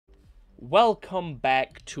Welcome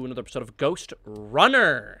back to another episode of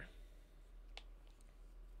Ghostrunner.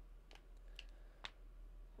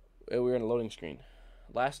 We're in a loading screen.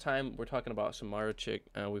 Last time, we're talking about some Mara chick.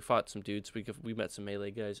 We fought some dudes. We met some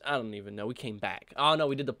melee guys. I don't even know. We came back. Oh, no,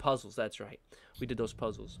 we did the puzzles. That's right. We did those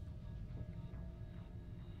puzzles.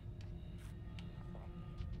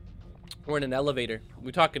 We're in an elevator.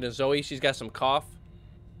 We're talking to Zoe. She's got some cough.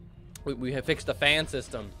 We have fixed the fan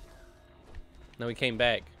system. Then we came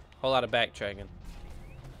back. Whole lot of backtracking.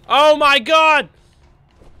 Oh my god!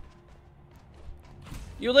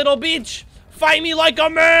 You little bitch! Fight me like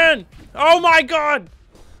a man! Oh my god!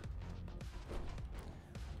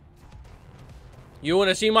 You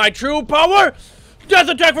wanna see my true power? Death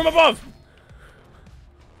attack from above!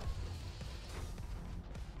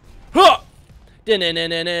 Huh!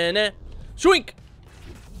 Da-na-na-na-na-na. Swink!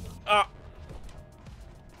 Ah!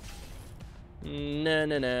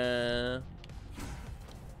 Na-na-na.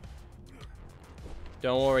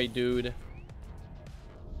 Don't worry, dude.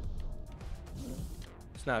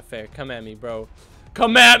 It's not fair. Come at me, bro.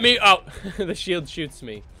 Come at me! Oh! The shield shoots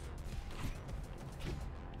me.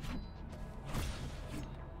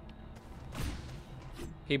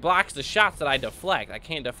 He blocks the shots that I deflect. I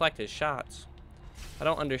can't deflect his shots. I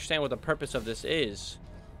don't understand what the purpose of this is.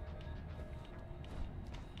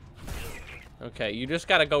 Okay, you just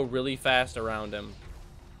gotta go really fast around him.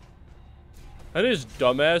 And his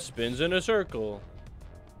dumbass spins in a circle.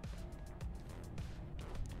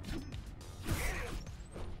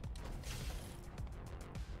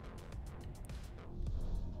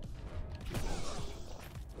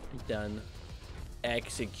 Done.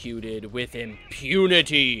 Executed with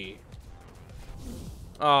impunity.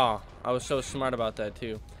 Oh, I was so smart about that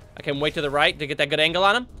too. I can wait to the right to get that good angle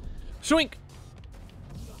on him. Swink.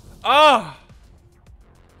 Oh,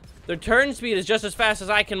 their turn speed is just as fast as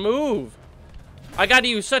I can move. I gotta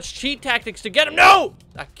use such cheat tactics to get him. No!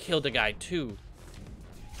 I killed a guy too.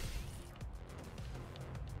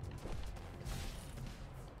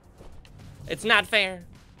 It's not fair.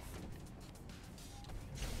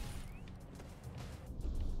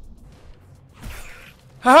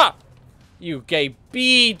 Haha! You gay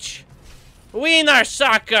beach! Wiener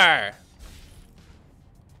sucker!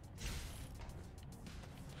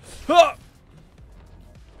 Huh!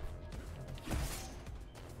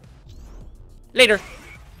 Later!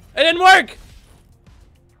 It didn't work!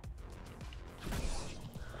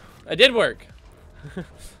 It did work. Try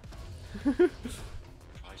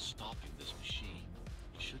stopping this machine.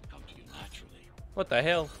 It should come to you naturally. What the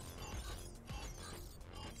hell?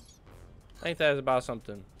 I think that is about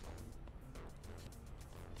something.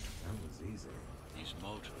 That was easy. These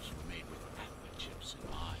motors were made with atma chips in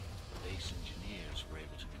mind. Base engineers were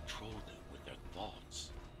able to control them with their thoughts.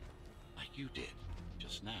 Like you did,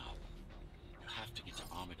 just now. You have to get to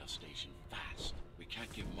Amida Station fast. We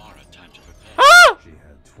can't give Mara time to prepare. Ah! She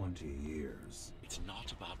had 20 years. It's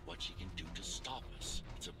not about what she can do to stop us.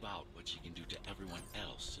 It's about what she can do to everyone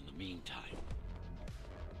else in the meantime.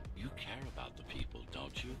 You care about the people,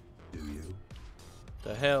 don't you? Do you?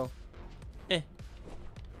 The hell? Eh.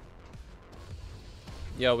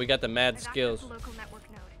 Yo, we got the mad skills. Local network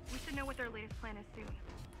node. We should know what their latest plan is soon.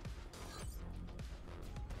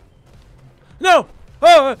 No!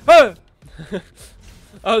 Oh, oh.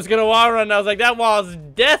 I was gonna wall run. I was like, that wall's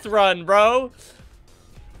death run, bro.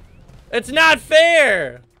 It's not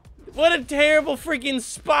fair. What a terrible freaking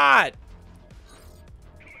spot.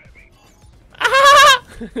 Ah!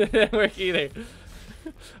 It didn't work either.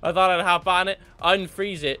 I thought I'd hop on it,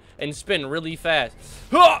 unfreeze it, and spin really fast.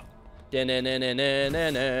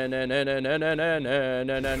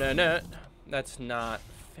 That's not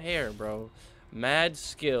fair, bro. Mad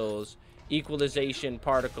skills, equalization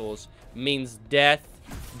particles means death,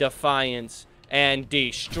 defiance, and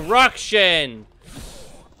destruction.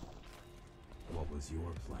 What was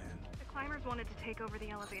your plan? The climbers wanted to take over the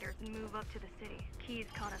elevators and move up to the city. Keys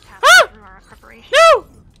caught us halfway through our preparations. No!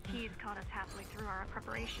 Keys caught us halfway through our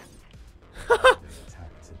preparations. They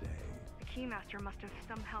attacked today. The Keymaster must have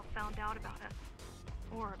somehow found out about us.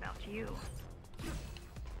 Or about you.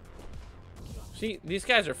 See, these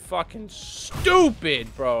guys are fucking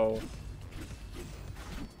stupid, bro.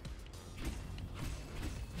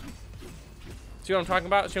 See what I'm talking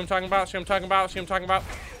about? See what I'm talking about? See what I'm talking about? See what I'm talking about?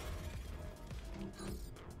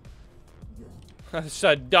 That's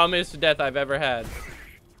the dumbest death I've ever had.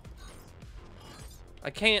 I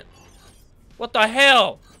can't. What the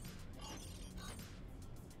hell?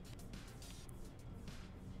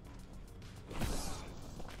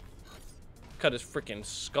 Cut his freaking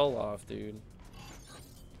skull off, dude.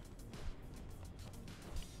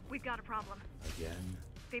 We've got a problem. Again?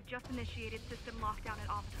 They've just initiated system lockdown at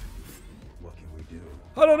Amida. What can we do?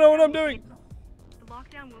 I don't know what I'm doing. The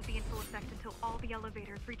lockdown will be in full effect until all the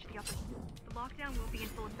elevators reach the upper. The lockdown will be in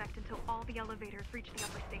full effect until all the elevators reach the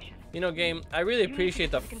upper station. You know, game, I really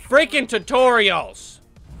appreciate the freaking tutorials.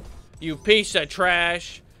 You piece of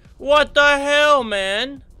trash. What the hell,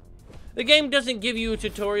 man? The game doesn't give you a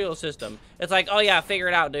tutorial system. It's like, oh yeah, figure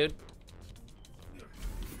it out, dude.